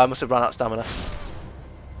 Oh, I must have run out of stamina.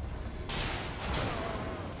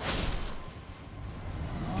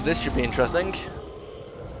 This should be interesting.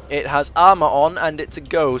 It has armor on and it's a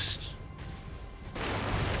ghost.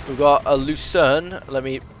 We've got a lucerne. I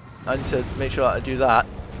need to make sure I do that.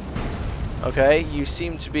 Okay, you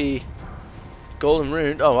seem to be golden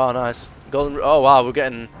rune. Oh wow, nice. Golden. Oh wow, we're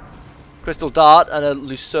getting crystal dart and a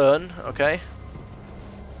lucerne. Okay.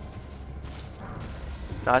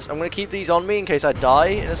 Nice. I'm gonna keep these on me in case I die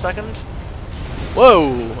in a second.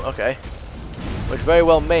 Whoa. Okay. Which very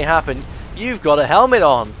well may happen. You've got a helmet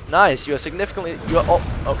on. Nice. You are significantly. You are.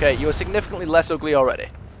 Oh, okay. You are significantly less ugly already.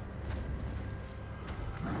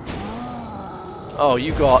 Oh,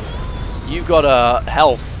 you've got a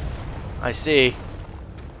health. I see.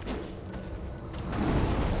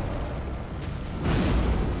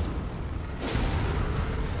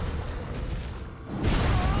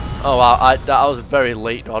 Oh wow, that was a very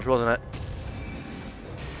late dodge, wasn't it?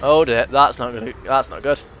 Oh dear, that's not good. That's not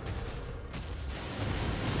good.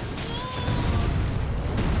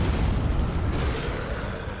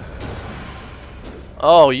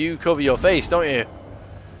 Oh, you cover your face, don't you?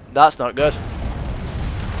 That's not good.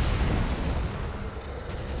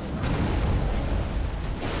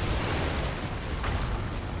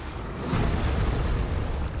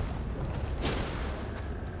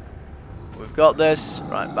 We've got this.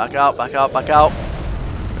 Right, back out, back out, back out.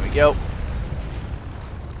 There we go.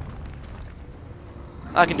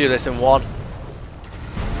 I can do this in one.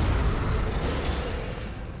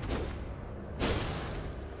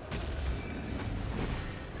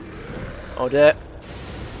 Oh dear.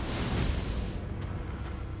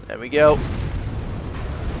 There we go.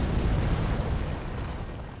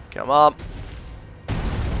 Come on.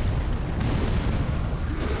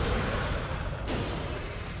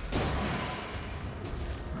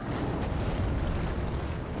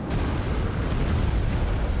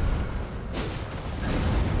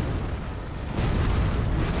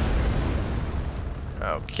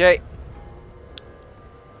 Okay.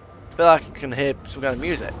 I feel like I can hear some kind of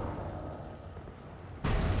music.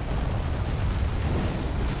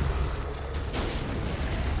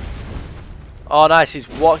 Oh nice, he's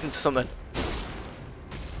walked into something.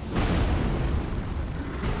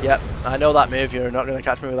 Yep, I know that move. You're not going to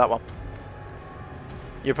catch me with that one.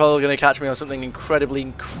 You're probably going to catch me on something incredibly,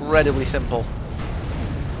 incredibly simple.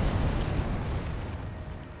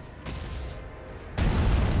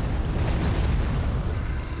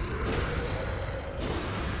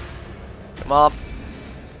 Come on.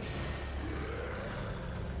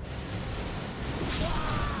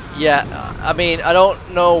 Yeah, I mean, I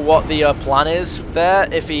don't know what the plan is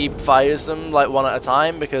there, if he fires them like one at a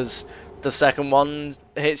time, because the second one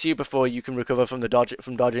hits you before you can recover from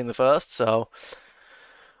dodging the first, so...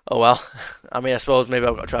 Oh well. I mean, I suppose maybe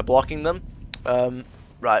I've got to try blocking them.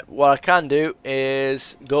 Right, what I can do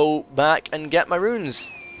is go back and get my runes.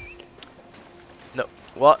 No,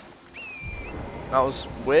 what? That was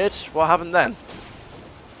weird. What happened then?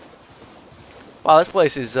 Wow, this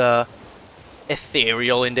place is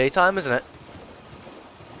ethereal in daytime, isn't it?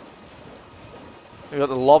 We've got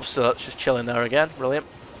the lobster just chilling there again. Brilliant.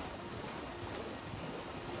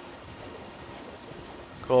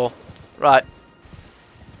 Cool. Right.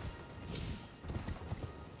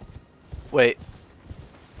 Wait.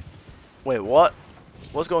 Wait, what?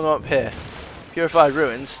 What's going on up here? Purified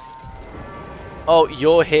ruins. Oh,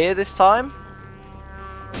 you're here this time?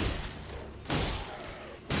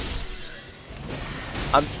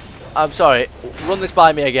 I'm sorry. Run this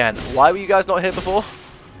by me again. Why were you guys not here before?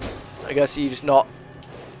 I guess you just not.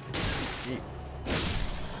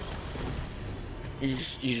 You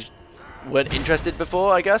just weren't interested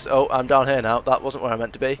before, I guess. Oh, I'm down here now. That wasn't where I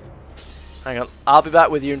meant to be. Hang on. I'll be back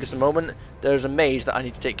with you in just a moment. There's a mage that I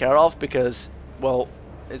need to take care of because, well,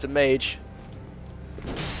 it's a mage.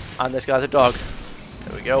 And this guy's a dog.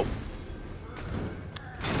 There we go.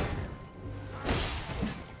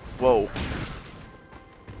 Whoa.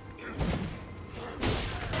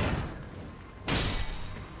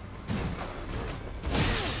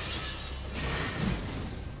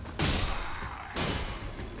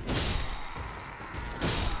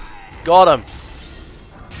 Got him.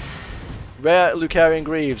 Rare Lucarian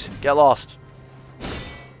Greaves. Get lost.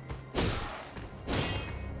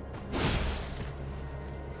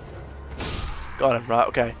 Got him, right,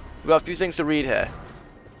 okay. We've got a few things to read here.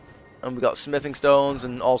 And we've got smithing stones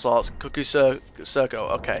and all sorts. Cuckoo circle,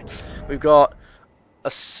 okay. We've got a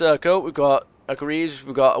circle, we've got a greaves,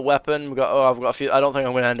 we've got a weapon, we've got, oh, I've got a few. I don't think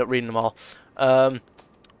I'm going to end up reading them all.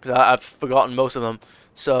 Because I've forgotten most of them.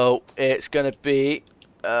 So, it's going to be,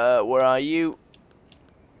 where are you?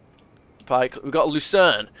 Pike. We've got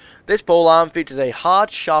Lucerne. This polearm features a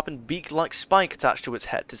hard, sharpened, beak-like spike attached to its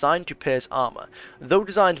head, designed to pierce armor. Though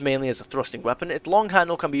designed mainly as a thrusting weapon, its long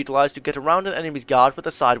handle can be utilized to get around an enemy's guard with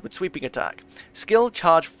a sideward sweeping attack. Skill,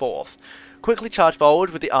 charge forth. Quickly charge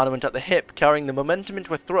forward with the ornament at the hip, carrying the momentum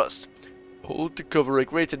into a thrust. Hold to cover a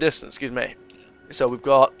greater distance, excuse me. So we've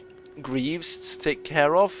got greaves to take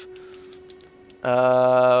care of.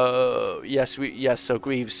 Yes, so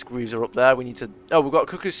greaves are up there. We need to, oh, we've got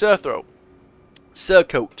cuckoo surcoat.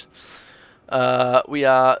 We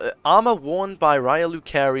are armor worn by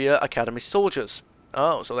Liurnia Academy soldiers.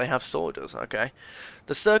 Oh, so they have soldiers, okay.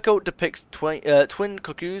 The surcoat depicts twin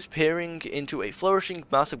cuckoos peering into a flourishing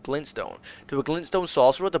mass of glintstone. To a glintstone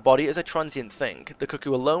sorcerer, the body is a transient thing. The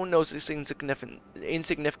cuckoo alone knows its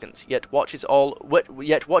insignificance, yet watches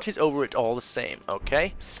over it all the same,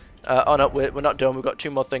 okay. Oh no, we're not done. We've got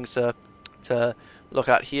two more things to look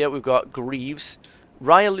at here. We've got greaves.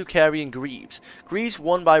 Liurnia greaves. Greaves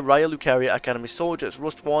won by Liurnia Academy soldiers,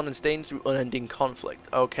 rust-worn and stained through unending conflict.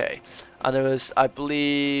 Okay. And there was, I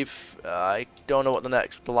believe, I don't know what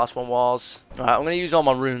the last one was. Alright, I'm going to use all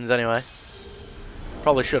my runes anyway.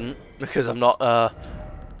 Probably shouldn't, because I've not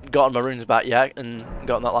gotten my runes back yet and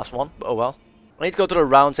gotten that last one, but oh well. I need to go to the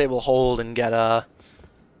round table hold and get the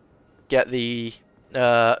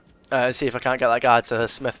see if I can't get that guy to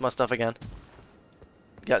smith my stuff again.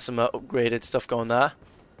 Get some upgraded stuff going there.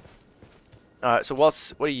 Alright, so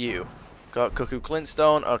what are you? Got cuckoo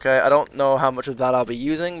glintstone. Okay, I don't know how much of that I'll be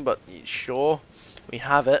using, but sure, we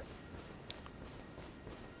have it.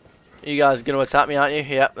 You guys are gonna attack me, aren't you?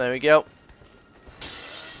 Yep, there we go.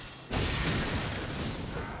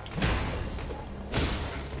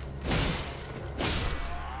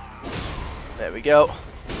 There we go.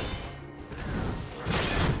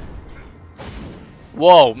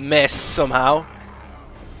 Whoa, missed somehow.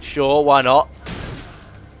 Sure, why not?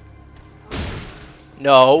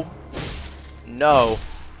 No. No.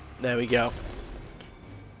 There we go.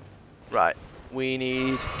 Right. We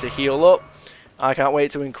need to heal up. I can't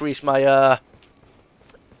wait to increase my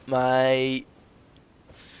I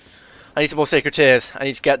need some more sacred tears. I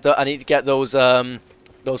need to get those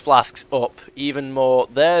flasks up even more.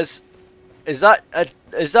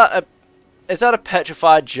 Is that a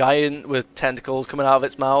petrified giant with tentacles coming out of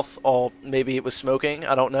its mouth, or maybe it was smoking?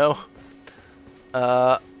 I don't know.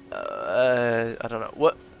 I don't know.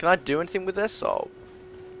 What can I do anything with this, or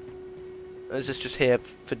is this just here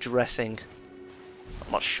for dressing?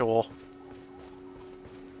 I'm not sure.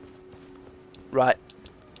 Right,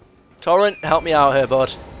 Torrent, help me out here,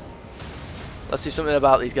 bud. Let's do something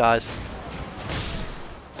about these guys.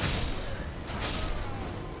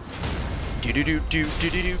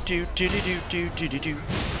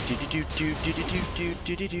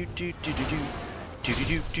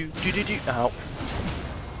 Ow.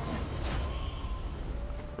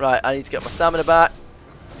 Right, I need to get my stamina back.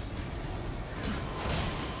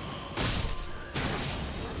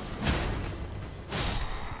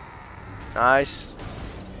 Nice.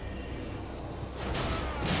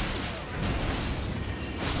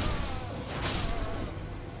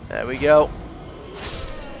 There we go.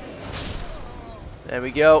 There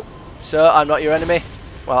we go. Sir, I'm not your enemy.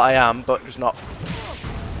 Well, I am, but just not.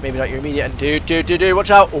 Maybe not your immediate. Dude, watch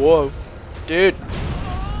out. Whoa. Dude.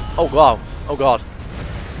 Oh, wow. Oh, God.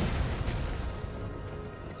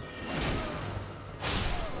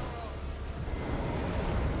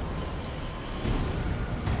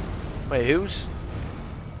 Wait, who's?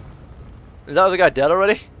 Is that other guy dead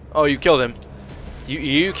already? Oh, you killed him.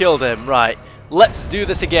 You killed him. Right. Let's do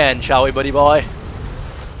this again, shall we, buddy boy?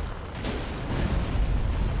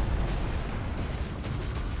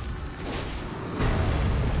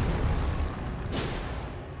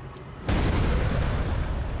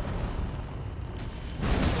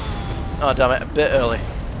 Oh, damn it, a bit early.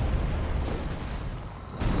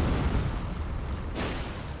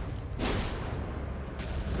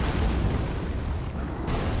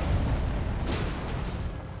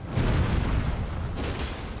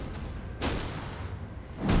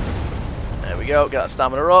 There we go, get that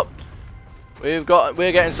stamina up.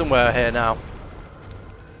 We're getting somewhere here now.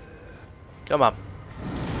 Come on.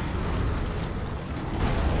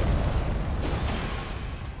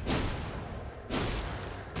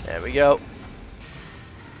 There we go.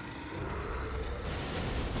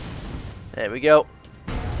 There we go.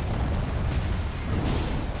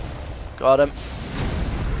 Got him.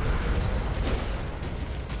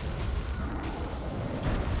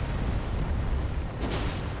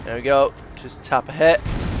 There we go. Just tap a hit.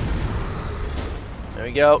 There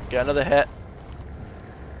we go. Get another hit.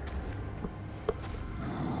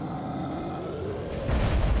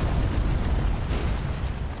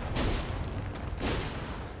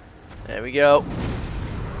 There we go.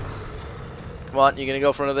 Come on, you gonna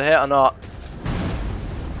go for another hit or not?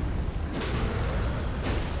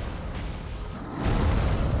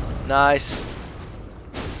 Nice.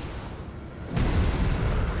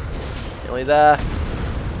 Nearly there.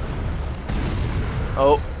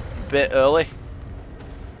 Oh, a bit early.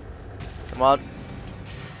 Come on.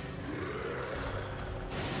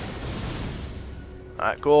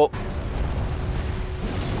 Alright, cool.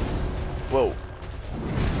 Whoa.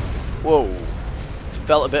 Whoa.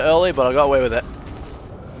 Felt a bit early, but I got away with it.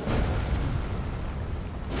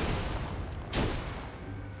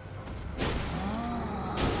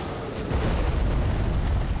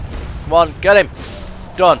 Come on, get him!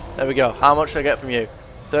 Done. There we go. How much did I get from you?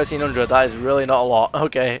 1300. That is really not a lot.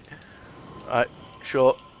 Okay. Alright,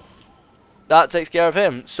 sure. That takes care of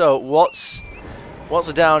him. So, what's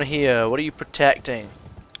down here? What are you protecting?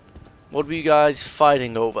 What were you guys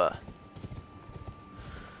fighting over?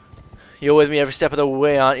 You're with me every step of the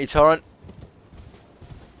way, aren't you, Torrent?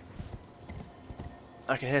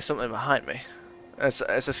 I can hear something behind me. It's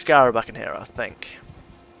a scarab I can hear, I think.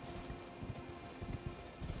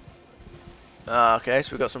 Okay,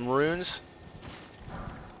 so we've got some runes.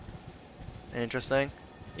 Interesting.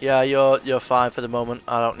 Yeah, you're fine for the moment.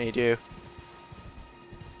 I don't need you.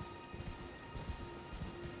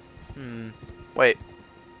 Wait.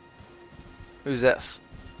 Who's this?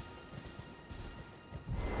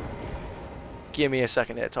 Give me a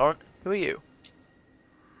second here, Torrent. Who are you?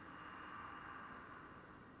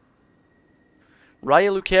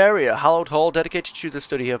 Raya Lucaria, hallowed hall dedicated to the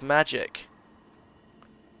study of magic.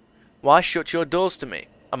 Why shut your doors to me?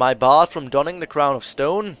 Am I barred from donning the crown of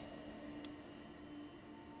stone?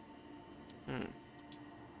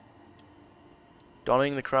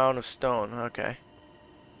 Donning the crown of stone, okay.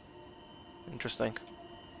 Interesting.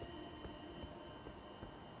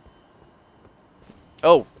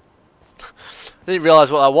 Oh! Didn't realise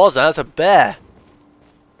what that was. That's a bear.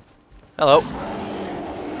 Hello.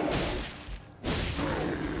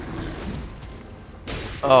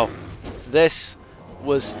 Oh, this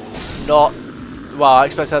was not. Well, I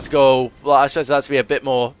expected that to go. Well, I expected that to be a bit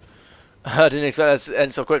more. I didn't expect that to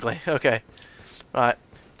end so quickly. Okay, right.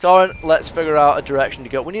 Torrent, let's figure out a direction to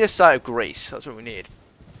go. We need a site of grace. That's what we need.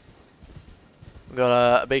 We've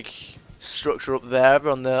got a big structure up there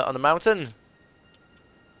on the mountain.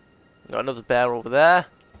 Got another bear over there.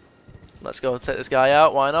 Let's go take this guy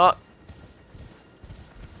out, why not?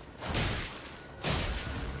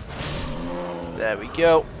 There we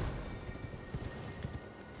go.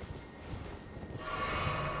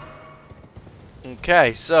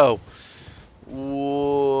 Okay, so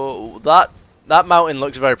that mountain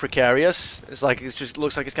looks very precarious. It's like it just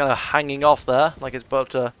looks like it's kind of hanging off there, like it's about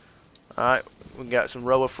to. All right, we can get some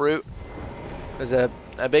rowa fruit. There's a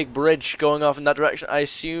big bridge going off in that direction. I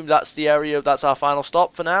assume that's the area, that's our final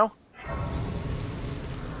stop for now.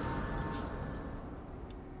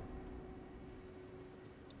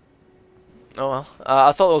 Oh well.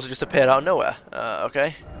 I thought those just appeared out of nowhere.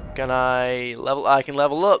 Okay. Can I level? I can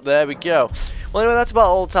level up. There we go. Well, anyway, that's about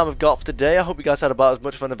all the time I've got for today. I hope you guys had about as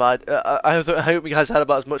much fun as I hope you guys had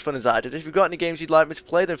about as much fun as I did. If you've got any games you'd like me to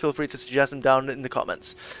play, then feel free to suggest them down in the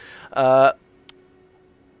comments. Have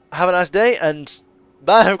a nice day, and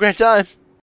bye. Have a great time.